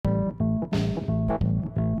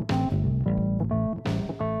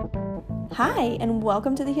Hi, and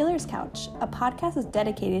welcome to The Healer's Couch. A podcast is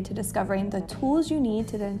dedicated to discovering the tools you need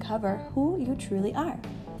to uncover who you truly are.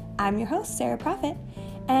 I'm your host, Sarah Prophet,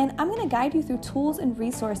 and I'm going to guide you through tools and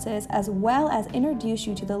resources as well as introduce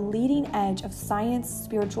you to the leading edge of science,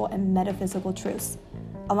 spiritual, and metaphysical truths,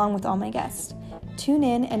 along with all my guests. Tune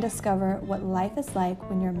in and discover what life is like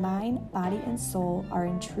when your mind, body, and soul are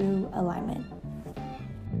in true alignment.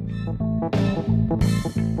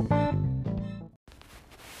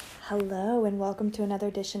 Hello, and welcome to another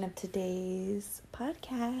edition of today's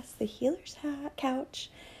podcast, The Healer's Couch.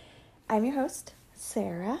 I'm your host,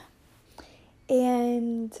 Sarah,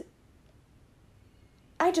 and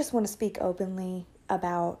I just want to speak openly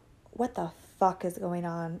about what the fuck is going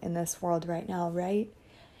on in this world right now, right?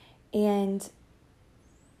 And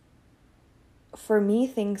for me,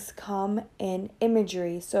 things come in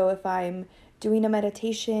imagery. So if I'm doing a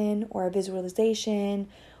meditation or a visualization,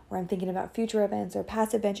 or I'm thinking about future events or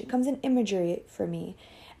past events, it comes in imagery for me.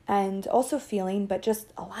 And also feeling, but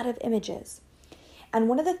just a lot of images. And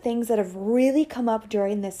one of the things that have really come up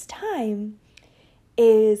during this time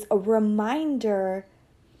is a reminder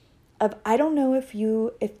of, I don't know if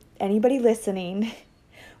anybody listening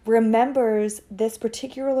remembers this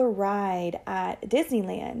particular ride at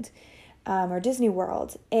Disneyland or Disney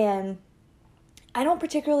World. And I don't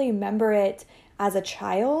particularly remember it as a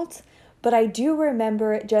child, but I do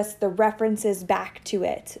remember just the references back to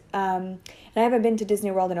it. And I haven't been to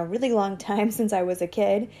Disney World in a really long time, since I was a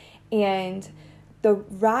kid. And the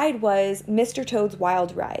ride was Mr. Toad's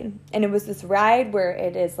Wild Ride. And it was this ride where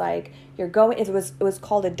it is like it was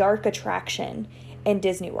called a dark attraction in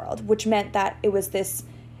Disney World, which meant that it was this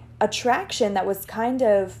attraction that was kind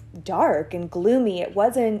of dark and gloomy. It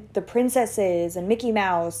wasn't the princesses and Mickey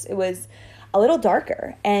Mouse. It was a little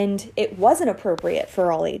darker, and it wasn't appropriate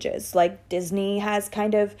for all ages. Like Disney has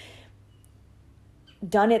kind of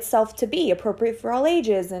done itself to be appropriate for all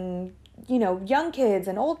ages and, young kids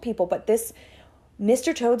and old people. But this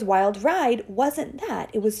Mr. Toad's Wild Ride wasn't that.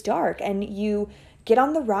 It was dark, and you get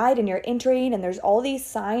on the ride and you're entering, and there's all these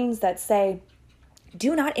signs that say,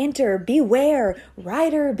 "Do not enter, beware,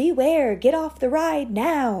 rider, beware, get off the ride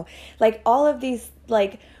now." Like all of these,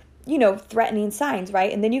 threatening signs,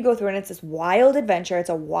 right? And then you go through and it's this wild adventure. It's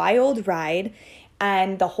a wild ride.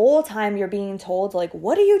 And the whole time you're being told,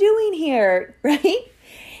 what are you doing here? Right?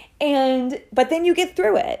 But then you get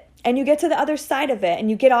through it and you get to the other side of it and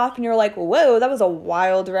you get off and you're like, whoa, that was a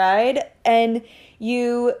wild ride. And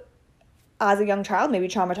you, as a young child, maybe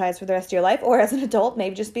traumatized for the rest of your life, or as an adult,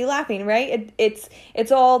 maybe just be laughing, right?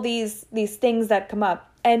 It's all these things that come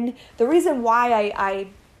up. And the reason why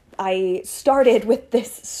I started with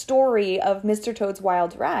this story of Mr. Toad's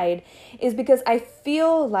Wild Ride is because I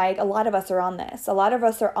feel like a lot of us are on this. A lot of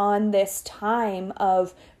us are on this time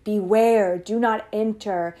of beware, do not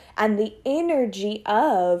enter, and the energy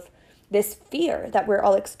of this fear that we're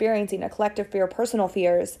all experiencing, a collective fear, personal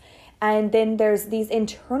fears, and then there's these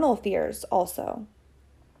internal fears also.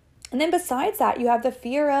 And then besides that, you have the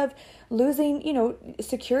fear of losing,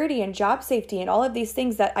 security and job safety and all of these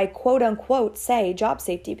things that I quote unquote say job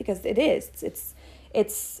safety, because it is.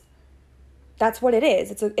 That's what it is.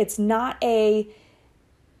 It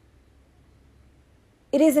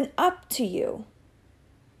isn't up to you.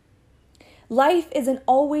 Life isn't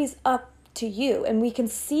always up to you. And we can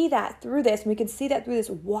see that through this. And we can see that through this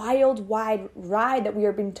wild, wide ride that we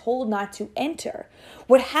are being told not to enter.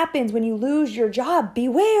 What happens when you lose your job?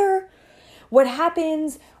 Beware. What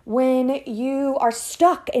happens when you are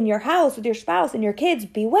stuck in your house with your spouse and your kids?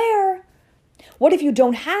 Beware. What if you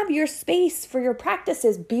don't have your space for your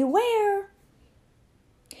practices? Beware.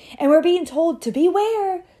 And we're being told to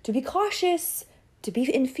beware, to be cautious, to be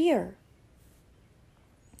in fear.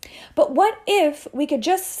 But what if we could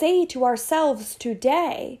just say to ourselves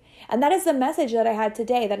today, and that is the message that I had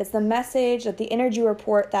today, that is the message that the energy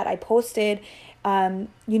report that I posted on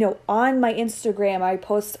my Instagram.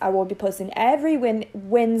 I will be posting every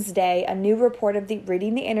Wednesday a new report of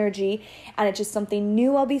reading the energy, and it's just something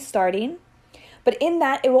new I'll be starting. But in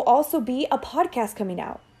that, it will also be a podcast coming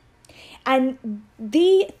out. And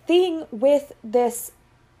the thing with the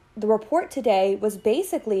report today was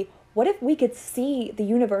basically, what if we could see the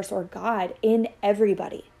universe or God in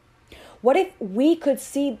everybody? What if we could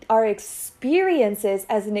see our experiences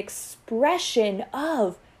as an expression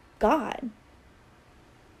of God?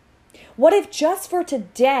 What if just for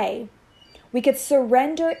today, we could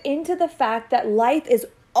surrender into the fact that life is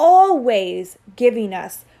always giving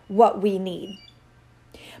us what we need?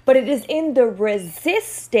 But it is in the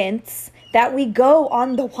resistance that we go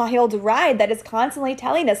on the wild ride that is constantly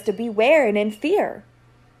telling us to beware and in fear.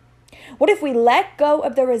 What if we let go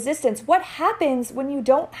of the resistance? What happens when you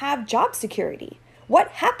don't have job security? What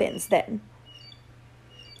happens then?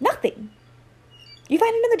 Nothing. You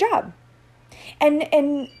find another job.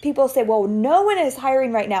 And people say, well, no one is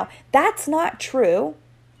hiring right now. That's not true.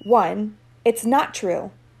 One, it's not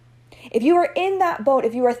true. If you are in that boat,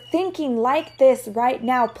 if you are thinking like this right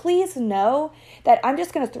now, please know that I'm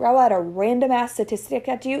just going to throw out a random ass statistic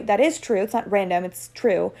at you. That is true. It's not random. It's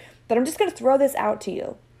true. But I'm just going to throw this out to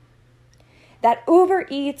you. That Uber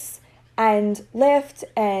Eats and Lyft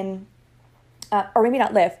and or maybe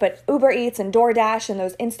not Lyft, but Uber Eats and DoorDash and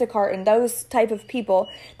those Instacart and those type of people,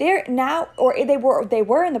 they're now, or they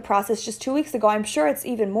were in the process just 2 weeks ago, I'm sure it's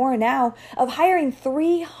even more now, of hiring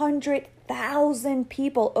 300,000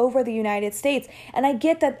 people over the United States. And I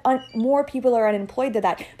get that more people are unemployed than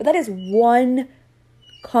that, but that is one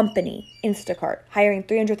company, Instacart, hiring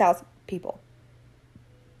 300,000 people.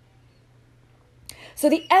 So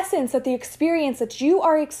the essence of the experience that you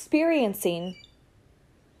are experiencing,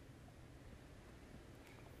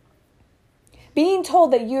 being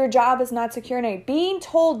told that your job is not secure, being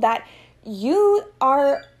told that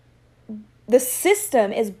the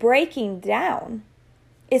system is breaking down,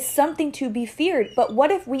 is something to be feared. But what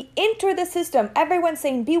if we enter the system, everyone's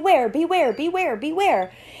saying, beware, beware, beware,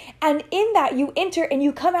 beware. And in that you enter and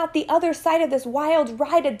you come out the other side of this wild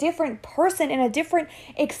ride, a different person in a different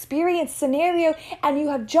experience scenario, and you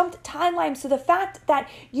have jumped timelines to the fact that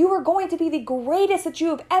you are going to be the greatest that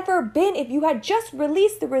you have ever been if you had just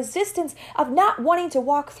released the resistance of not wanting to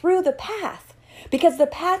walk through the path. Because the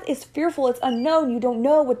path is fearful, it's unknown, you don't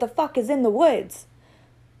know what the fuck is in the woods.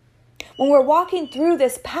 When we're walking through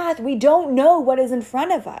this path, we don't know what is in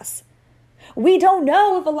front of us. We don't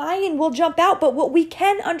know if a lion will jump out, but what we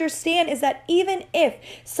can understand is that even if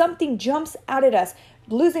something jumps out at us,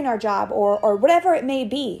 losing our job or whatever it may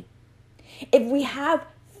be, if we have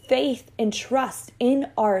faith and trust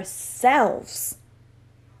in ourselves,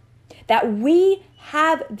 that we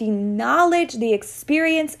have the knowledge, the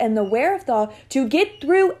experience, and the wherewithal to get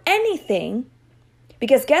through anything,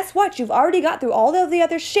 because guess what? You've already got through all of the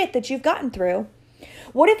other shit that you've gotten through.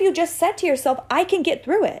 What if you just said to yourself, I can get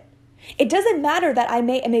through it? It doesn't matter that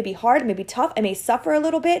it may be hard, it may be tough, I may suffer a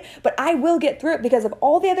little bit, but I will get through it because of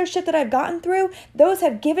all the other shit that I've gotten through. Those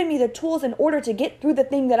have given me the tools in order to get through the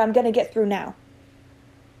thing that I'm going to get through now.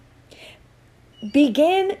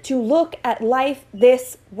 Begin to look at life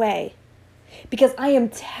this way. Because I am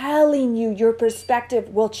telling you, your perspective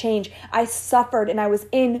will change. I suffered and I was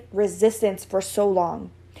in resistance for so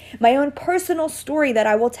long. My own personal story that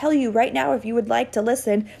I will tell you right now, if you would like to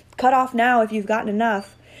listen, cut off now if you've gotten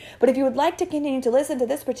enough. But if you would like to continue to listen to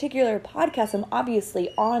this particular podcast, I'm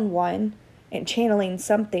obviously on one and channeling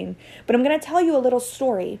something. But I'm going to tell you a little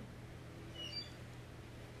story.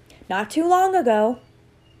 Not too long ago,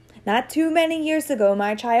 not too many years ago,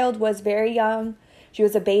 my child was very young. She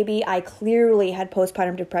was a baby. I clearly had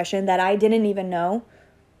postpartum depression that I didn't even know.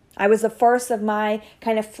 I was the first of my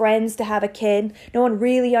kind of friends to have a kid. No one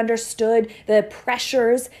really understood the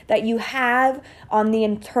pressures that you have on the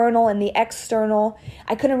internal and the external.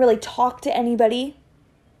 I couldn't really talk to anybody.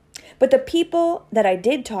 But the people that I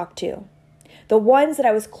did talk to, the ones that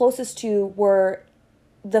I was closest to, were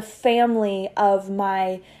the family of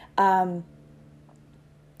my now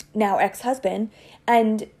ex-husband,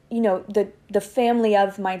 and the family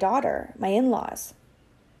of my daughter, my in-laws,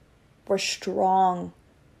 were strong,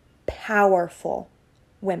 powerful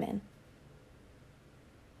women.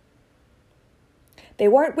 They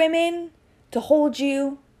weren't women to hold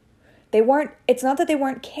you. It's not that they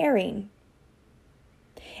weren't caring.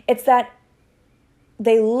 It's that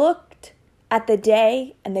they looked at the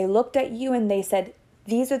day and they looked at you and they said,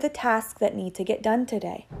 these are the tasks that need to get done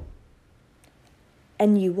today.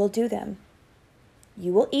 And you will do them.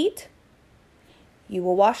 You will eat, you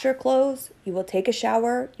will wash your clothes, you will take a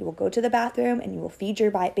shower, you will go to the bathroom, and you will feed your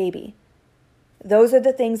baby. Those are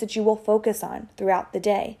the things that you will focus on throughout the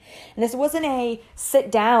day. And this wasn't a sit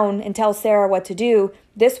down and tell Sarah what to do.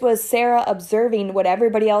 This was Sarah observing what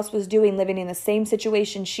everybody else was doing, living in the same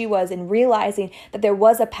situation she was, and realizing that there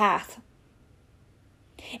was a path.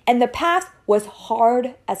 And the path was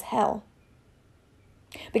hard as hell.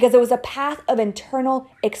 Because it was a path of internal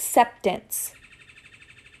acceptance.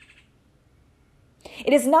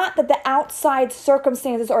 It is not that the outside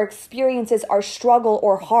circumstances or experiences are struggle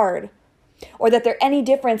or hard, or that they're any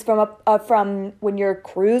difference from when you're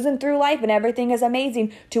cruising through life and everything is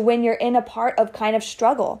amazing to when you're in a part of kind of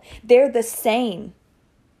struggle. They're the same.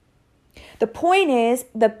 The point is,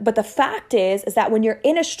 but the fact is that when you're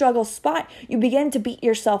in a struggle spot, you begin to beat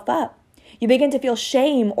yourself up. You begin to feel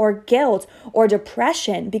shame or guilt or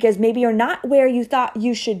depression because maybe you're not where you thought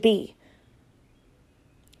you should be.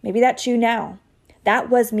 Maybe that's you now. That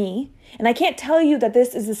was me. And I can't tell you that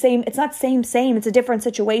this is the same. It's not same, it's a different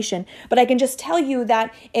situation. But I can just tell you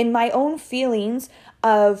that in my own feelings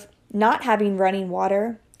of not having running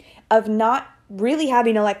water, of not really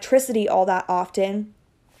having electricity all that often,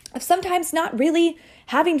 of sometimes not really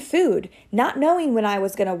having food, not knowing when I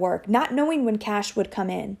was going to work, not knowing when cash would come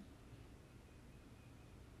in.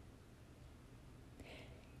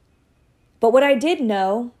 But what I did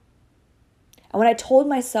know, and what I told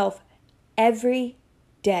myself every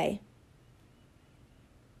day,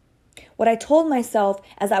 what I told myself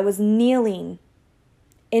as I was kneeling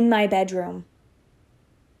in my bedroom,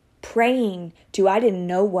 praying to I didn't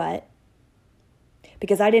know what,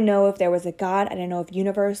 because I didn't know if there was a God, I didn't know if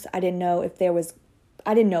universe, I didn't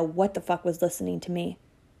know what the fuck was listening to me.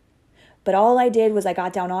 But all I did was I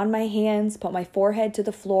got down on my hands, put my forehead to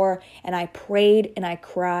the floor, and I prayed and I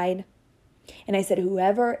cried. And I said,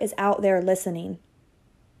 whoever is out there listening,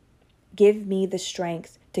 give me the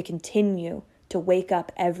strength to continue to wake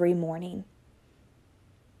up every morning.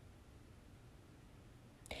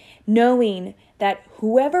 Knowing that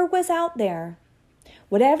whoever was out there,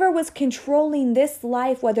 whatever was controlling this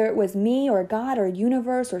life, whether it was me or God or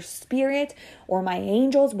universe or spirit or my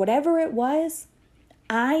angels, whatever it was,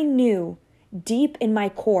 I knew deep in my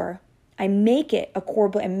core, I made it a core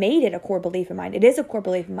belief of mine. It is a core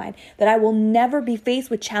belief of mine that I will never be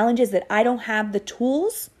faced with challenges that I don't have the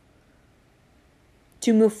tools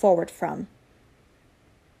to move forward from.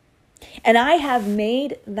 And I have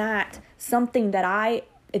made that something that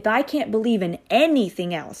if I can't believe in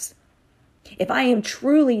anything else, if I am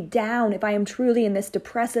truly down, if I am truly in this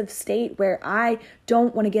depressive state where I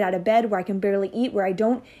don't want to get out of bed, where I can barely eat, where I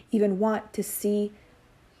don't even want to see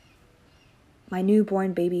my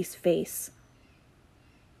newborn baby's face,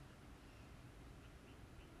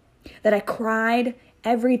 that I cried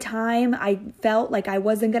every time I felt like I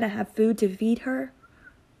wasn't going to have food to feed her.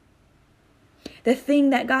 The thing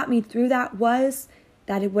that got me through that was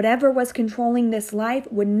that whatever was controlling this life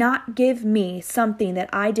would not give me something that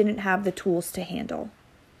I didn't have the tools to handle.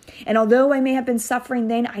 And although I may have been suffering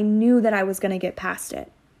then, I knew that I was going to get past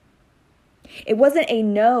it. It wasn't a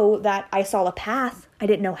no that I saw a path. I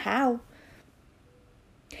didn't know how.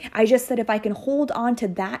 I just said if I can hold on to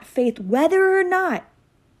that faith, whether or not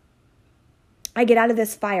I get out of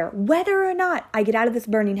this fire, whether or not I get out of this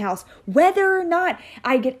burning house, whether or not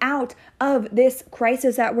I get out of this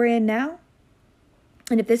crisis that we're in now.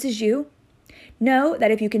 And if this is you, know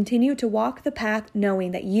that if you continue to walk the path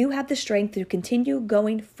knowing that you have the strength to continue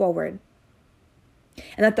going forward,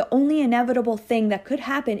 and that the only inevitable thing that could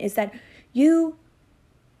happen is that you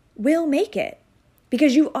will make it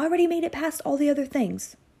because you already made it past all the other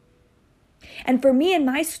things. And for me and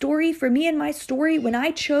my story, when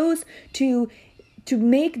I chose to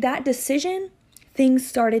make that decision, things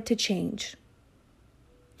started to change.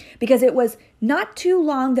 Because it was not too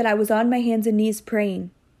long that I was on my hands and knees praying.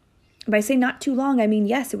 And by say not too long, I mean,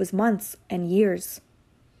 yes, it was months and years.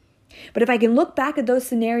 But if I can look back at those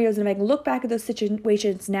scenarios and if I can look back at those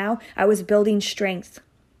situations now, I was building strength.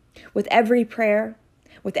 With every prayer,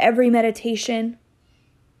 with every meditation,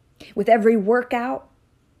 with every workout,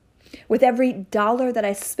 with every dollar that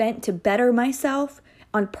I spent to better myself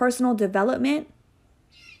on personal development,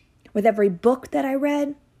 with every book that I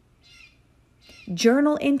read,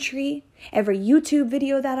 journal entry, every YouTube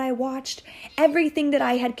video that I watched, everything that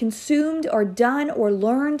I had consumed or done or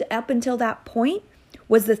learned up until that point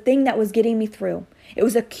was the thing that was getting me through. It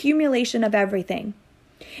was accumulation of everything.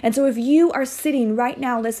 And so if you are sitting right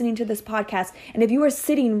now listening to this podcast, and if you are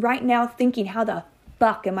sitting right now thinking, how the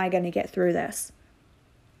fuck am I going to get through this?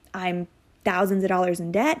 I'm thousands of dollars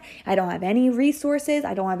in debt. I don't have any resources.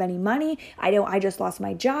 I don't have any money. I just lost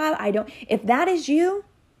my job. If that is you,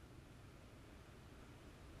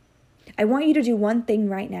 I want you to do one thing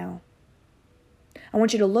right now. I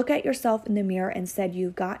want you to look at yourself in the mirror and said,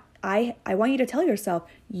 I want you to tell yourself,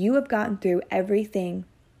 you have gotten through everything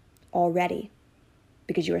already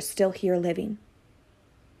because you are still here living.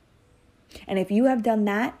 And if you have done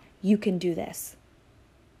that, you can do this.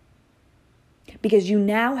 Because you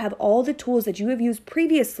now have all the tools that you have used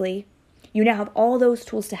previously. You now have all those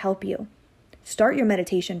tools to help you. Start your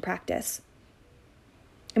meditation practice.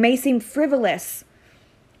 It may seem frivolous.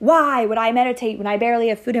 Why would I meditate when I barely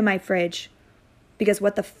have food in my fridge? Because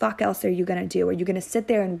what the fuck else are you going to do? Are you going to sit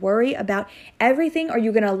there and worry about everything? Are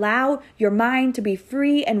you going to allow your mind to be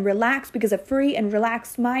free and relaxed? Because a free and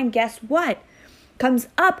relaxed mind, guess what? Comes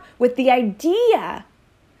up with the idea.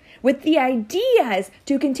 With the ideas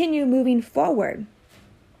to continue moving forward.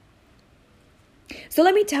 So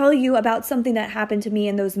let me tell you about something that happened to me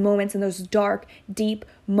in those moments, in those dark, deep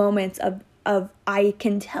moments of I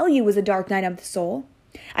can tell you was a dark night of the soul.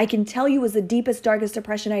 I can tell you was the deepest, darkest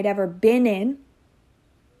depression I'd ever been in.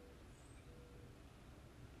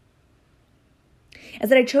 Is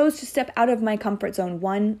that I chose to step out of my comfort zone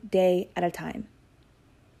one day at a time.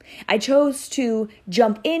 I chose to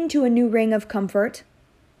jump into a new ring of comfort,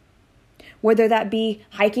 whether that be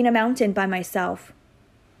hiking a mountain by myself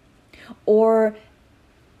or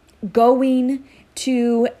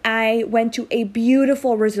I went to a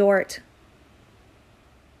beautiful resort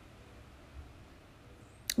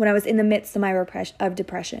when I was in the midst of my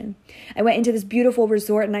depression. I went into this beautiful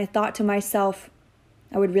resort and I thought to myself,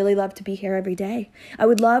 I would really love to be here every day. I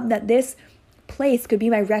would love that this place could be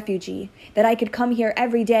my refugee, that I could come here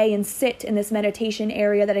every day and sit in this meditation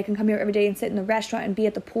area, that I can come here every day and sit in the restaurant and be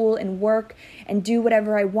at the pool and work and do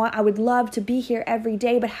whatever I want. I would love to be here every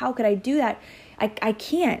day, but how could I do that? I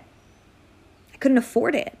can't. I couldn't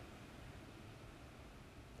afford it.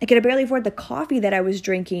 I could barely afford the coffee that I was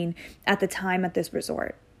drinking at the time at this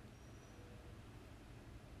resort.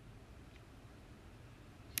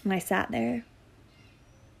 And I sat there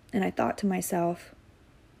and I thought to myself,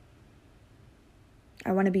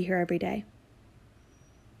 I want to be here every day.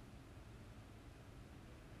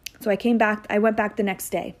 So I went back the next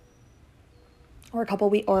day or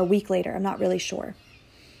a week later. I'm not really sure.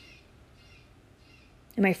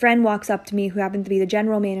 And my friend walks up to me, who happened to be the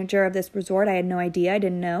general manager of this resort. I had no idea. I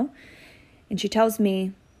didn't know. And she tells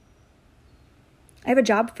me, I have a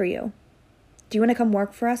job for you. Do you want to come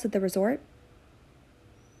work for us at the resort?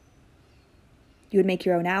 You would make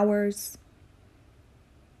your own hours.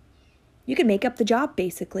 You can make up the job,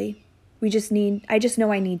 basically. I just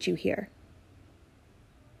know I need you here.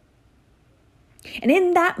 And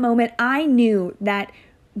in that moment, I knew that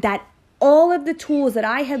all of the tools that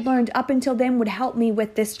I had learned up until then would help me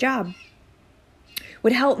with this job,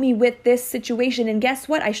 would help me with this situation. And guess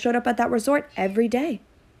what? I showed up at that resort every day.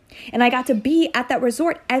 And I got to be at that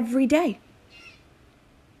resort every day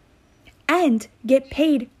and get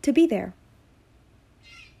paid to be there.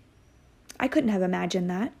 I couldn't have imagined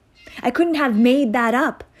that. I couldn't have made that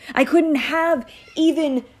up. I couldn't have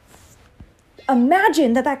even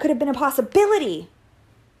imagined that could have been a possibility.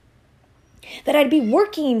 That I'd be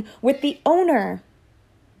working with the owner,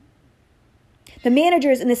 the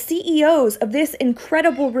managers and the CEOs of this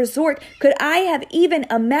incredible resort. Could I have even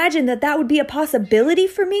imagined that would be a possibility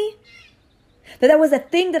for me? That was a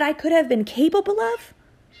thing that I could have been capable of?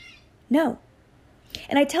 No.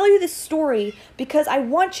 And I tell you this story because I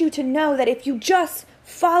want you to know that if you just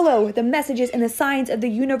follow the messages and the signs of the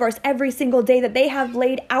universe every single day that they have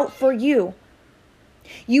laid out for you,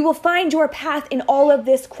 you will find your path in all of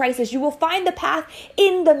this crisis. You will find the path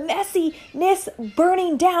in the messiness,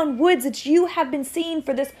 burning down woods that you have been seeing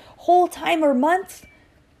for this whole time or month.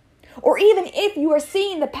 Or even if you are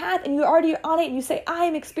seeing the path and you're already on it and you say, I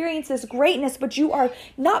am experiencing this greatness, but you are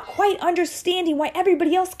not quite understanding why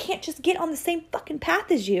everybody else can't just get on the same fucking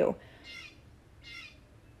path as you.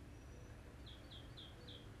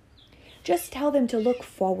 Just tell them to look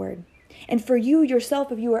forward. And for you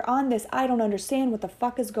yourself, if you are on this, I don't understand what the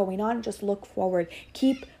fuck is going on, just look forward.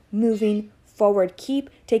 Keep moving forward. Keep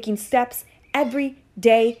taking steps every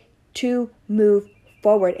day to move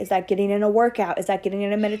forward. Is that getting in a workout? Is that getting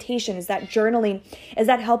in a meditation? Is that journaling? Is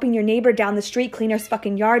that helping your neighbor down the street clean her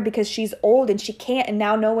fucking yard because she's old and she can't and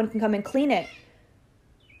now no one can come and clean it?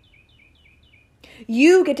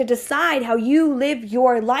 You get to decide how you live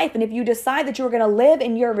your life. And if you decide that you're going to live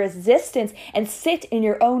in your resistance and sit in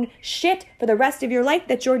your own shit for the rest of your life,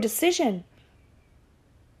 that's your decision.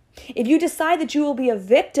 If you decide that you will be a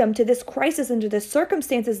victim to this crisis and to the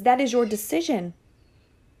circumstances, that is your decision.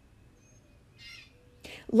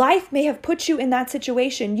 Life may have put you in that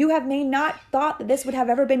situation. You may not thought that this would have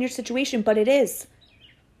ever been your situation, but it is.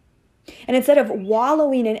 And instead of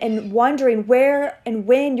wallowing and wondering where and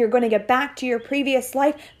when you're going to get back to your previous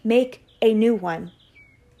life, make a new one.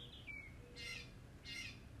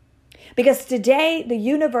 Because today, the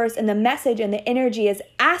universe and the message and the energy is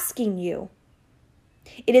asking you.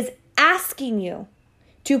 It is asking you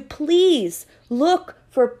to please look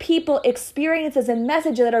for people, experiences, and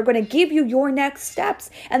messages that are going to give you your next steps.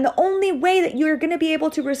 And the only way that you're going to be able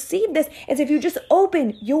to receive this is if you just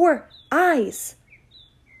open your eyes,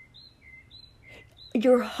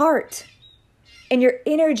 your heart, and your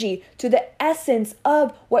energy to the essence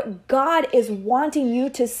of what God is wanting you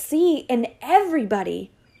to see in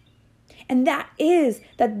everybody. And that is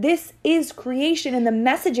that this is creation and the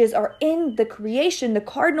messages are in the creation. The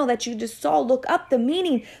cardinal that you just saw, look up the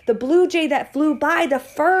meaning, the blue jay that flew by, the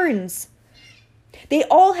ferns. They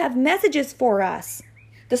all have messages for us.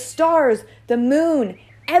 The stars, the moon,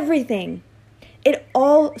 everything. It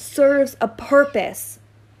all serves a purpose,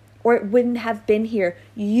 or it wouldn't have been here.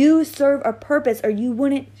 You serve a purpose, or you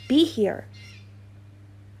wouldn't be here.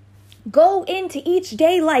 Go into each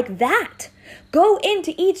day like that. Go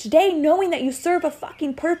into each day knowing that you serve a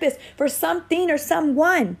fucking purpose for something or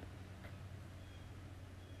someone.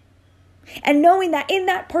 And knowing that in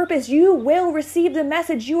that purpose, you will receive the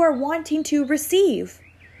message you are wanting to receive.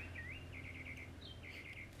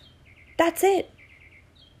 That's it.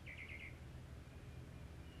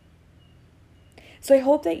 So I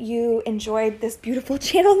hope that you enjoyed this beautiful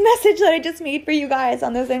channeled message that I just made for you guys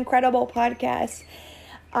on this incredible podcast.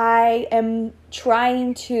 I am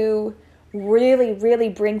trying to really, really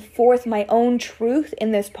bring forth my own truth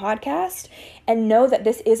in this podcast and know that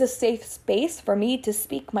this is a safe space for me to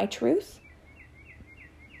speak my truth.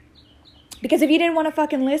 Because if you didn't want to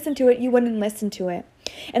fucking listen to it, you wouldn't listen to it.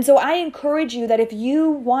 And so I encourage you that if you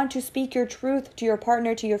want to speak your truth to your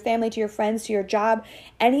partner, to your family, to your friends, to your job,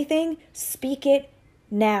 anything, speak it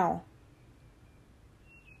now.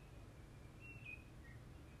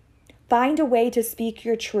 Find a way to speak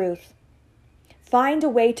your truth. Find a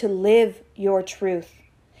way to live your truth.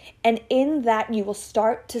 And in that, you will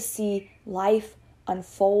start to see life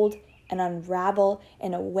unfold and unravel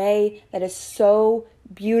in a way that is so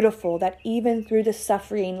beautiful that even through the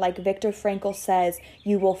suffering, like Viktor Frankl says,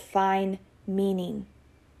 you will find meaning.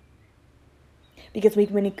 Because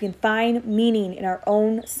when we can find meaning in our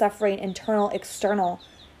own suffering, internal, external,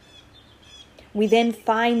 we then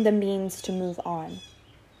find the means to move on,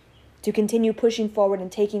 to continue pushing forward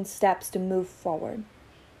and taking steps to move forward.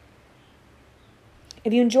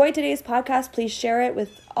 If you enjoyed today's podcast, please share it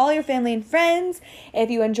with all your family and friends. If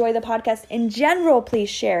you enjoy the podcast in general, please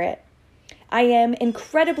share it. I am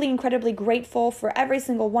incredibly, incredibly grateful for every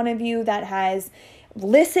single one of you that has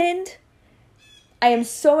listened. I am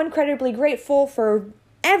so incredibly grateful for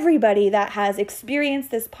everybody that has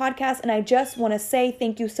experienced this podcast. And I just want to say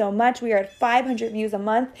thank you so much. We are at 500 views a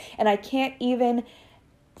month, and I can't even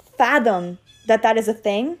fathom that that is a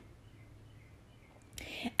thing.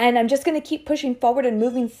 And I'm just going to keep pushing forward and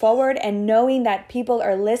moving forward and knowing that people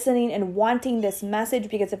are listening and wanting this message,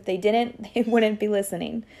 because if they didn't, they wouldn't be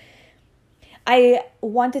listening. I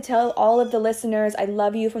want to tell all of the listeners, I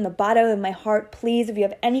love you from the bottom of my heart. Please, if you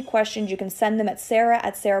have any questions, you can send them at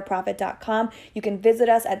sarah@sarahprophet.com. You can visit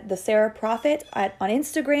us at the Sarah Prophet on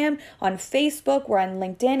Instagram, on Facebook. We're on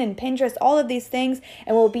LinkedIn and Pinterest, all of these things.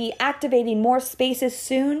 And we'll be activating more spaces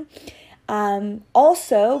soon.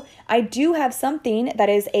 Also, I do have something that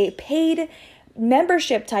is a paid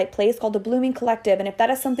membership type place called the Blooming Collective. And if that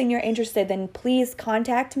is something you're interested, then please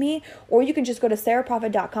contact me, or you can just go to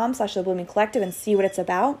sarahprophet.com/the Blooming Collective and see what it's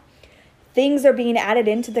about. Things are being added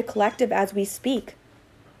into the collective as we speak.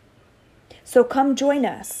 So come join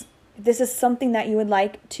us if this is something that you would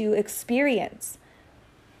like to experience,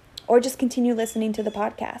 or just continue listening to the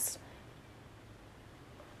podcast.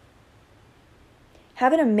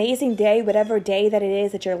 Have an amazing day, whatever day that it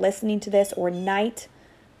is that you're listening to this, or night.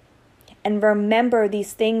 And remember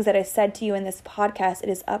these things that I said to you in this podcast. It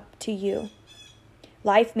is up to you.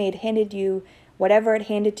 Life may have handed you whatever it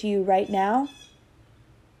handed to you right now,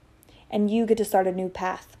 and you get to start a new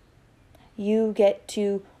path. You get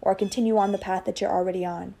to, or continue on the path that you're already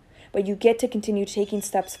on. But you get to continue taking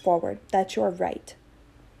steps forward. That's your right.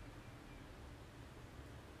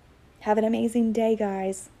 Have an amazing day,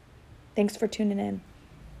 guys. Thanks for tuning in.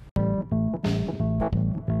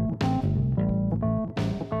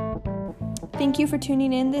 Thank you for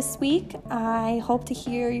tuning in this week. I hope to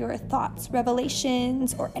hear your thoughts,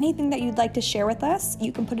 revelations, or anything that you'd like to share with us.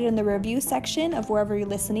 You can put it in the review section of wherever you're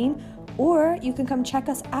listening, or you can come check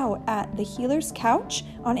us out at The Healer's Couch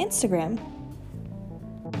on Instagram.